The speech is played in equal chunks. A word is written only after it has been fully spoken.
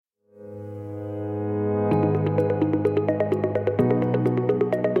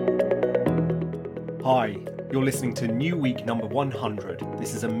Hi, you're listening to New Week number 100.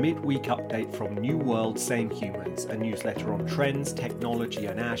 This is a midweek update from New World, Same Humans, a newsletter on trends, technology,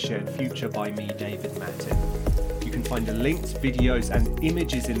 and our shared future by me, David Mattin. You can find the links, videos, and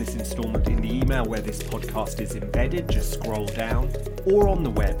images in this instalment in the email where this podcast is embedded. Just scroll down, or on the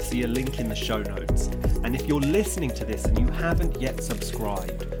web, see a link in the show notes. And if you're listening to this and you haven't yet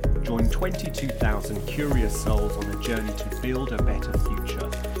subscribed, join 22,000 curious souls on a journey to build a better future.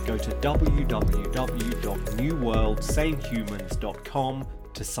 Go to www.newworldsamehumans.com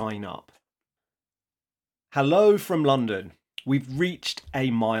to sign up. Hello from London. We've reached a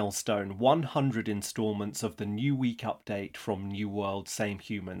milestone, 100 instalments of the New Week update from New World, Same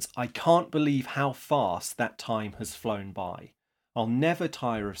Humans. I can't believe how fast that time has flown by. I'll never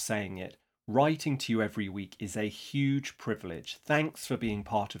tire of saying it. Writing to you every week is a huge privilege. Thanks for being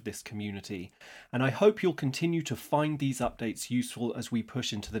part of this community, and I hope you'll continue to find these updates useful as we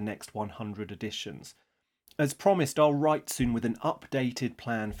push into the next 100 editions. As promised, I'll write soon with an updated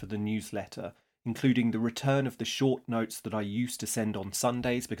plan for the newsletter, including the return of the short notes that I used to send on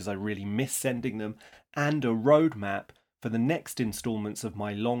Sundays because I really miss sending them, and a roadmap for the next instalments of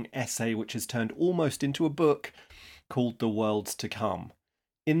my long essay, which has turned almost into a book, called The Worlds to Come.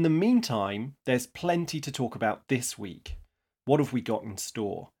 In the meantime, there's plenty to talk about this week. What have we got in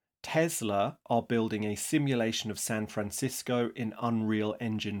store? Tesla are building a simulation of San Francisco in Unreal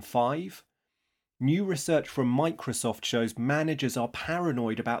Engine 5. New research from Microsoft shows managers are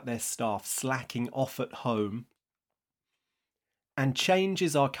paranoid about their staff slacking off at home. And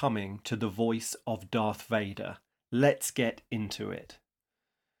changes are coming to the voice of Darth Vader. Let's get into it.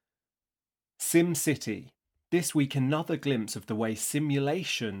 SimCity. This week, another glimpse of the way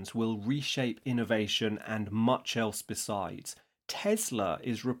simulations will reshape innovation and much else besides. Tesla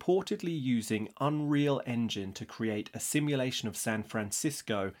is reportedly using Unreal Engine to create a simulation of San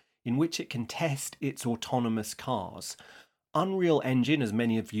Francisco in which it can test its autonomous cars. Unreal Engine, as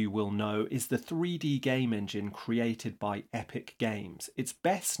many of you will know, is the 3D game engine created by Epic Games. It's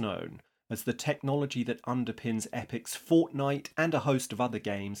best known as the technology that underpins Epic's Fortnite and a host of other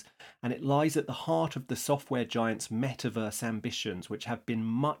games, and it lies at the heart of the software giant's metaverse ambitions, which have been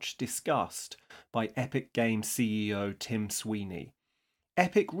much discussed by Epic Games CEO Tim Sweeney.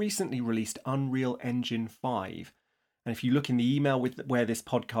 Epic recently released Unreal Engine 5, and if you look in the email where this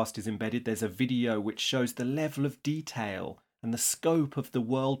podcast is embedded, there's a video which shows the level of detail and the scope of the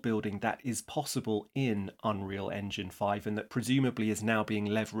world building that is possible in Unreal Engine 5 and that presumably is now being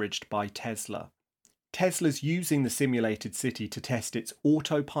leveraged by Tesla. Tesla's using the simulated city to test its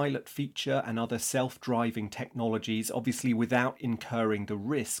autopilot feature and other self-driving technologies, obviously without incurring the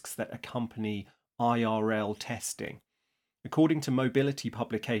risks that accompany IRL testing. According to mobility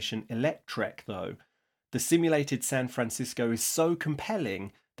publication Electrek, though, the simulated San Francisco is so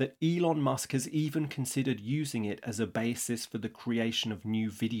compelling that Elon Musk has even considered using it as a basis for the creation of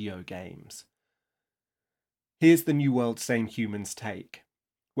new video games. Here's the New World, Same Humans take.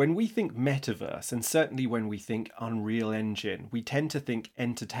 When we think metaverse, and certainly when we think Unreal Engine, we tend to think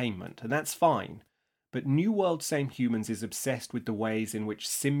entertainment, and that's fine. But New World, Same Humans is obsessed with the ways in which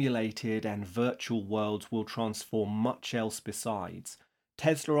simulated and virtual worlds will transform much else besides.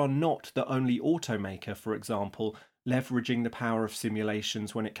 Tesla are not the only automaker, for example, leveraging the power of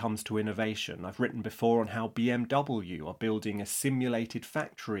simulations when it comes to innovation. I've written before on how BMW are building a simulated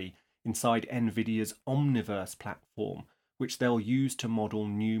factory inside NVIDIA's Omniverse platform, which they'll use to model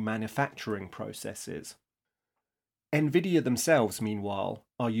new manufacturing processes. NVIDIA themselves, meanwhile,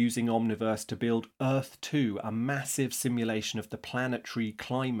 are using Omniverse to build Earth 2, a massive simulation of the planetary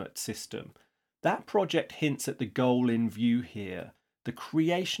climate system. That project hints at the goal in view here: the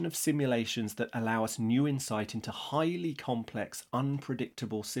creation of simulations that allow us new insight into highly complex,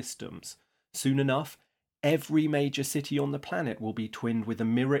 unpredictable systems. Soon enough, every major city on the planet will be twinned with a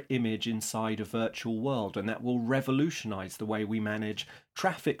mirror image inside a virtual world, and that will revolutionize the way we manage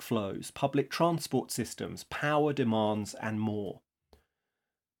traffic flows, public transport systems, power demands, and more.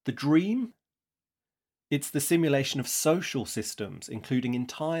 The dream? It's the simulation of social systems, including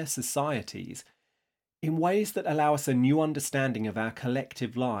entire societies, in ways that allow us a new understanding of our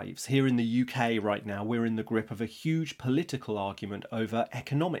collective lives. Here in the UK right now, we're in the grip of a huge political argument over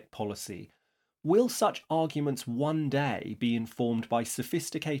economic policy. Will such arguments one day be informed by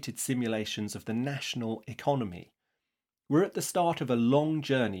sophisticated simulations of the national economy? We're at the start of a long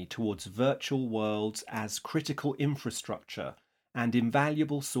journey towards virtual worlds as critical infrastructure and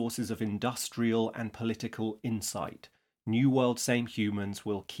invaluable sources of industrial and political insight. New World, Same Humans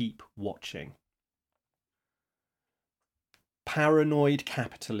will keep watching. Paranoid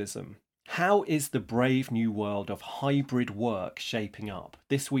capitalism. How is the brave new world of hybrid work shaping up?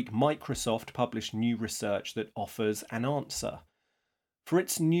 This week, Microsoft published new research that offers an answer. For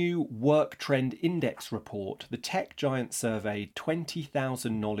its new Work Trend Index report, the tech giant surveyed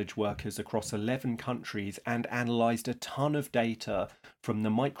 20,000 knowledge workers across 11 countries and analysed a ton of data from the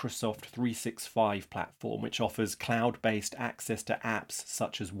Microsoft 365 platform, which offers cloud-based access to apps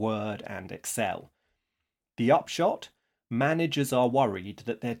such as Word and Excel. The upshot? Managers are worried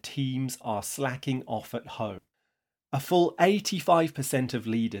that their teams are slacking off at home. A full 85% of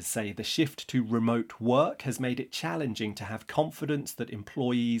leaders say the shift to remote work has made it challenging to have confidence that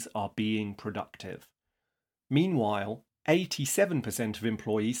employees are being productive. Meanwhile, 87% of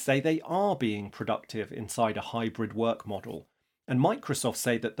employees say they are being productive inside a hybrid work model. And Microsoft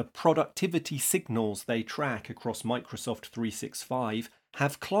say that the productivity signals they track across Microsoft 365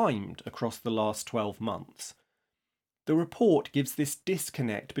 have climbed across the last 12 months. The report gives this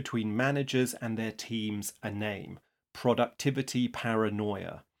disconnect between managers and their teams a name: productivity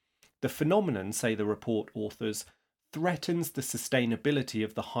paranoia. The phenomenon, say the report authors, threatens the sustainability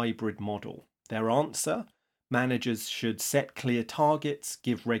of the hybrid model. Their answer? Managers should set clear targets,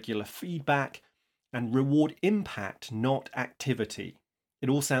 give regular feedback, and reward impact, not activity. It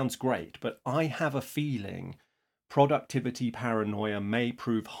all sounds great, but I have a feeling productivity paranoia may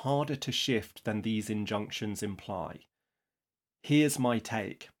prove harder to shift than these injunctions imply. Here's my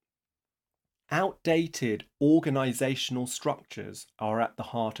take. Outdated organizational structures are at the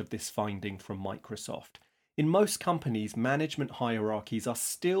heart of this finding from Microsoft. In most companies, management hierarchies are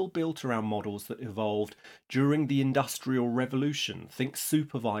still built around models that evolved during the Industrial Revolution. Think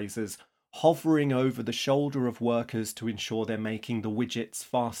supervisors hovering over the shoulder of workers to ensure they're making the widgets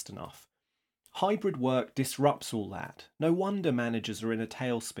fast enough. Hybrid work disrupts all that. No wonder managers are in a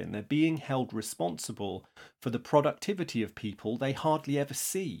tailspin. They're being held responsible for the productivity of people they hardly ever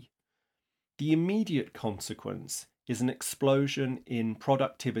see. The immediate consequence is an explosion in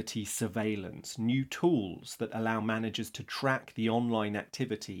productivity surveillance, new tools that allow managers to track the online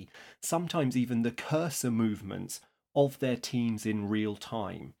activity, sometimes even the cursor movements of their teams in real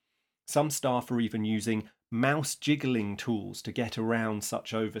time. Some staff are even using mouse jiggling tools to get around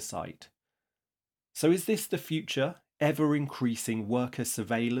such oversight. So is this the future? Ever-increasing worker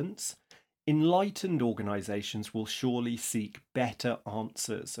surveillance? Enlightened organisations will surely seek better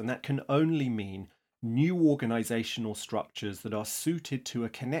answers, and that can only mean new organisational structures that are suited to a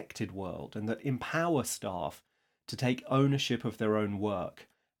connected world and that empower staff to take ownership of their own work.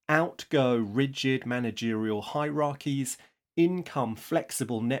 Out go rigid managerial hierarchies, in come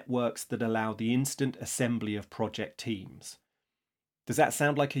flexible networks that allow the instant assembly of project teams. Does that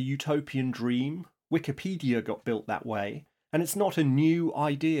sound like a utopian dream? Wikipedia got built that way, and it's not a new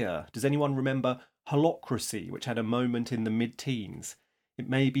idea. Does anyone remember Holacracy, which had a moment in the mid-teens? It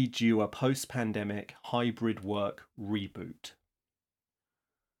may be due a post-pandemic hybrid work reboot.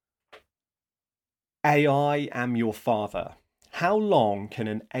 I Am Your Father. How long can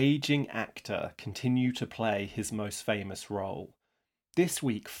an aging actor continue to play his most famous role? This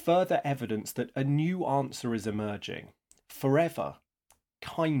week, further evidence that a new answer is emerging. Forever.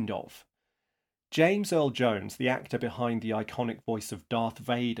 Kind of. James Earl Jones, the actor behind the iconic voice of Darth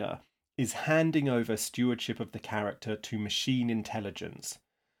Vader, is handing over stewardship of the character to machine intelligence.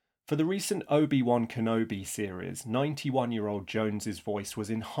 For the recent Obi-Wan Kenobi series, 91-year-old Jones's voice was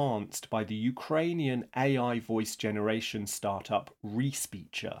enhanced by the Ukrainian AI voice generation startup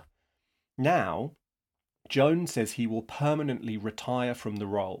Respeecher. Now, Jones says he will permanently retire from the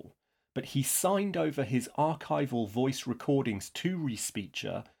role, but he signed over his archival voice recordings to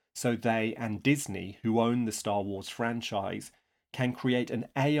Respeecher so they and Disney, who own the Star Wars franchise, can create an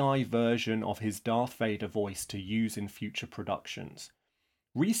AI version of his Darth Vader voice to use in future productions.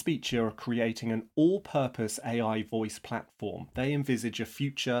 Respeecher are creating an all-purpose AI voice platform. They envisage a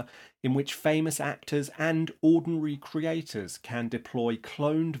future in which famous actors and ordinary creators can deploy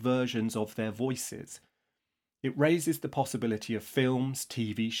cloned versions of their voices. It raises the possibility of films,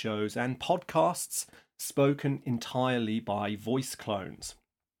 TV shows, and podcasts spoken entirely by voice clones.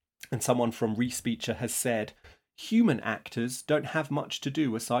 And someone from Respeecher has said, human actors don't have much to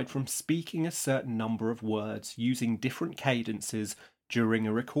do aside from speaking a certain number of words using different cadences during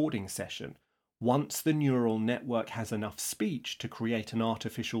a recording session. Once the neural network has enough speech to create an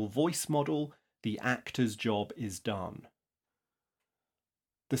artificial voice model, the actor's job is done.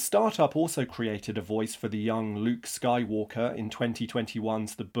 The startup also created a voice for the young Luke Skywalker in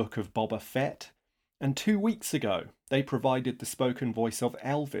 2021's The Book of Boba Fett. And 2 weeks ago, they provided the spoken voice of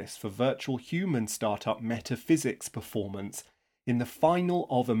Elvis for virtual human startup Metaphysics performance in the final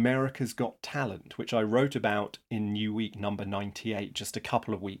of America's Got Talent, which I wrote about in New Week number 98 just a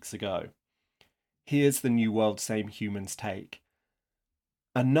couple of weeks ago. Here's the New World Same Humans take.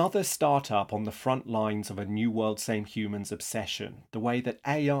 Another startup on the front lines of a New World Same Humans obsession, the way that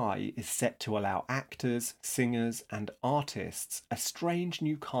AI is set to allow actors, singers, and artists a strange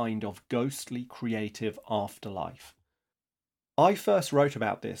new kind of ghostly creative afterlife. I first wrote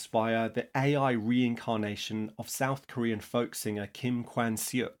about this via the AI reincarnation of South Korean folk singer Kim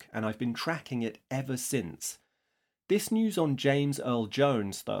Kwon-seok, and I've been tracking it ever since. This news on James Earl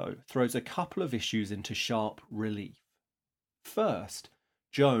Jones, though, throws a couple of issues into sharp relief. First,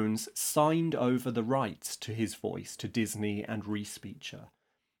 Jones signed over the rights to his voice to Disney and Respeecher.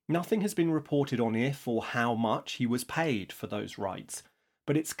 Nothing has been reported on if or how much he was paid for those rights,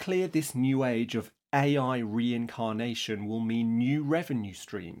 but it's clear this new age of AI reincarnation will mean new revenue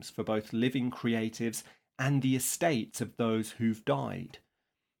streams for both living creatives and the estates of those who've died.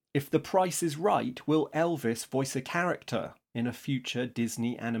 If the price is right, will Elvis voice a character in a future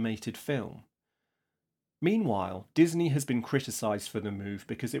Disney animated film? Meanwhile, Disney has been criticised for the move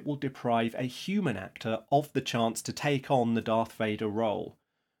because it will deprive a human actor of the chance to take on the Darth Vader role.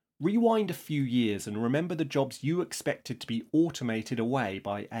 Rewind a few years and remember the jobs you expected to be automated away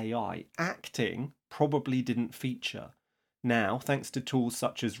by AI. Acting probably didn't feature. Now, thanks to tools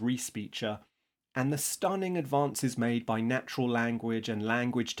such as Respeecher and the stunning advances made by natural language and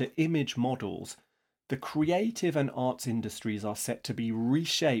language-to-image models, the creative and arts industries are set to be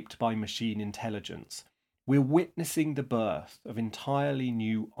reshaped by machine intelligence. We're witnessing the birth of entirely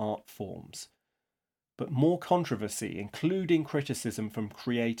new art forms. But more controversy, including criticism from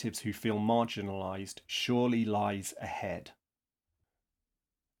creatives who feel marginalised, surely lies ahead.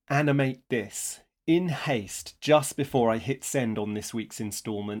 Animate this. In haste, just before I hit send on this week's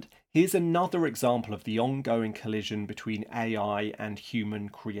instalment, here's another example of the ongoing collision between AI and human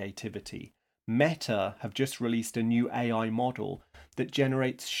creativity. Meta have just released a new AI model that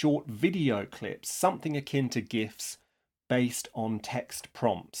generates short video clips, something akin to GIFs, based on text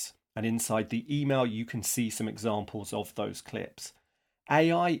prompts. And inside the email, you can see some examples of those clips.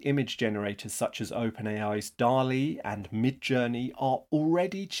 AI image generators such as OpenAI's DALL-E and Midjourney are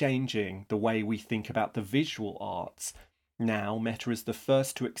already changing the way we think about the visual arts. Now, Meta is the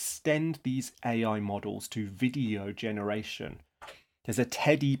first to extend these AI models to video generation. There's a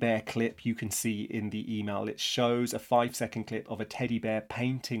teddy bear clip you can see in the email. It shows a 5-second clip of a teddy bear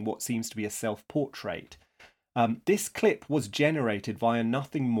painting what seems to be a self-portrait. This clip was generated via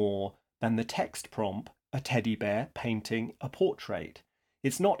nothing more than the text prompt, a teddy bear painting a portrait.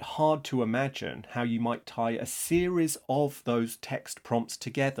 It's not hard to imagine how you might tie a series of those text prompts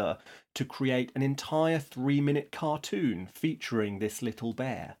together to create an entire 3-minute cartoon featuring this little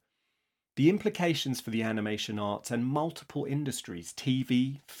bear. The implications for the animation arts and multiple industries,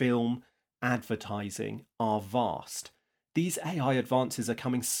 TV, film, advertising, are vast. These AI advances are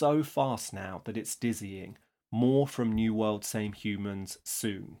coming so fast now that it's dizzying. More from New World Same Humans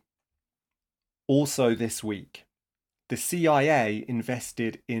soon. Also this week, the CIA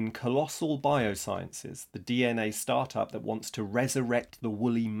invested in Colossal Biosciences, the DNA startup that wants to resurrect the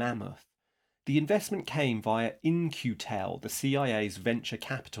woolly mammoth. The investment came via In-Q-Tel, the CIA's venture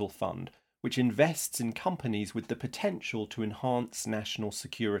capital fund, which invests in companies with the potential to enhance national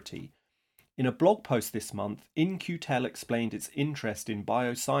security. In a blog post this month, In-Q-Tel explained its interest in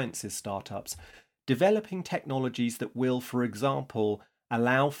biosciences startups, developing technologies that will, for example,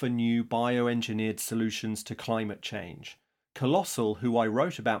 allow for new bioengineered solutions to climate change. Colossal, who I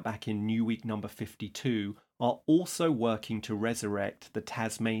wrote about back in New Week number 52, are also working to resurrect the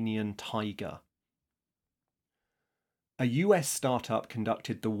Tasmanian tiger. A US startup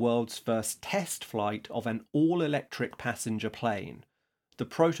conducted the world's first test flight of an all-electric passenger plane. The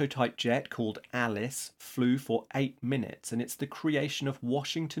prototype jet, called Alice, flew for 8 minutes, and it's the creation of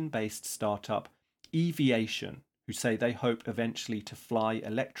Washington-based startup Eviation, who say they hope eventually to fly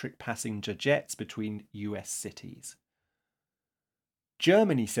electric passenger jets between US cities.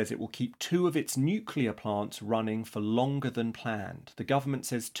 Germany says it will keep 2 of its nuclear plants running for longer than planned. The government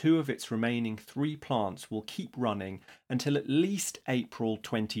says 2 of its remaining 3 plants will keep running until at least April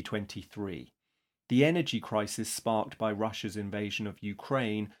 2023. The energy crisis sparked by Russia's invasion of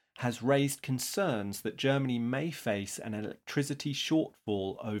Ukraine has raised concerns that Germany may face an electricity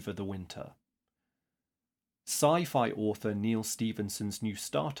shortfall over the winter. Sci-fi author Neal Stephenson's new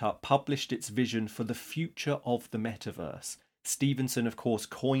startup published its vision for the future of the metaverse. Stephenson, of course,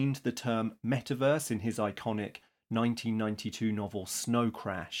 coined the term metaverse in his iconic 1992 novel Snow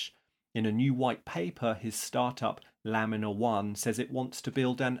Crash. In a new white paper, his startup Lamina One says it wants to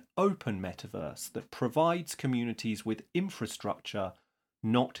build an open metaverse that provides communities with infrastructure,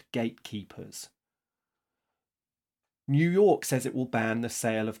 not gatekeepers. New York says it will ban the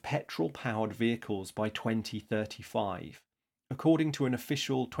sale of petrol-powered vehicles by 2035. According to an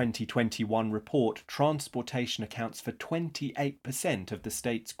official 2021 report, transportation accounts for 28% of the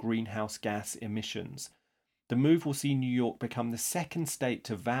state's greenhouse gas emissions. The move will see New York become the second state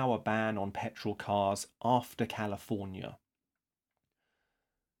to vow a ban on petrol cars after California.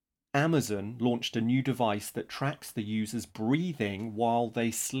 Amazon launched a new device that tracks the user's breathing while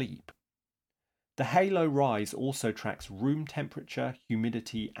they sleep. The Halo Rise also tracks room temperature,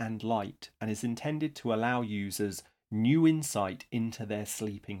 humidity, and light, and is intended to allow users new insight into their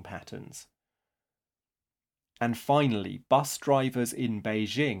sleeping patterns. And finally, bus drivers in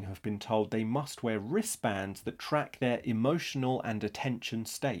Beijing have been told they must wear wristbands that track their emotional and attention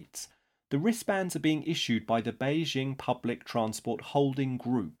states. The wristbands are being issued by the Beijing Public Transport Holding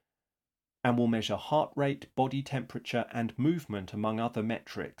Group and will measure heart rate, body temperature, and movement, among other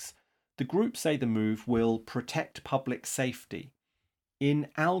metrics. The group say the move will protect public safety. In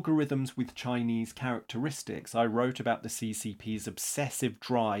Algorithms with Chinese Characteristics, I wrote about the CCP's obsessive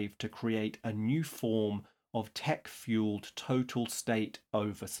drive to create a new form of tech-fueled total state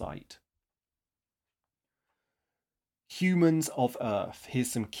oversight. Humans of Earth.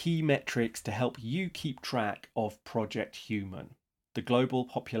 Here's some key metrics to help you keep track of Project Human. The global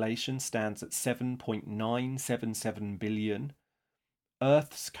population stands at 7.977 billion.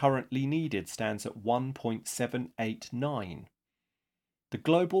 Earth's currently needed stands at 1.789. The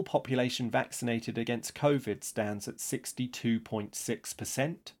global population vaccinated against COVID stands at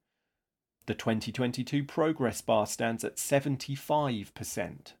 62.6%. The 2022 progress bar stands at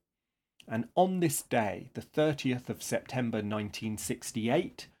 75%. And on this day, the 30th of September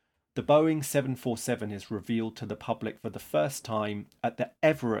 1968, the Boeing 747 is revealed to the public for the first time at the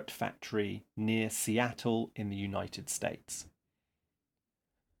Everett factory near Seattle in the United States.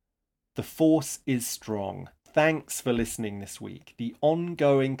 The force is strong. Thanks for listening this week. The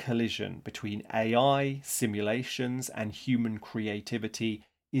ongoing collision between AI, simulations, and human creativity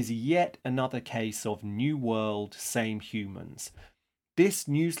is yet another case of new world, same humans. This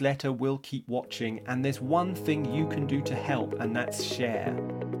newsletter will keep watching, and there's one thing you can do to help, and that's share.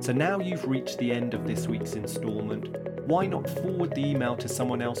 So now you've reached the end of this week's instalment, why not forward the email to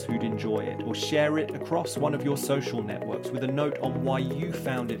someone else who'd enjoy it, or share it across one of your social networks with a note on why you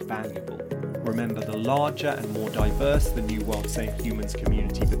found it valuable. Remember, the larger and more diverse the New World Same Humans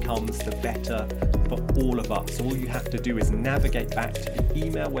community becomes, the better for all of us. All you have to do is navigate back to the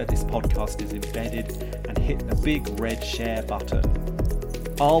email where this podcast is embedded and hit the big red share button.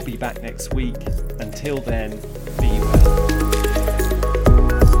 I'll be back next week. Until then, be well.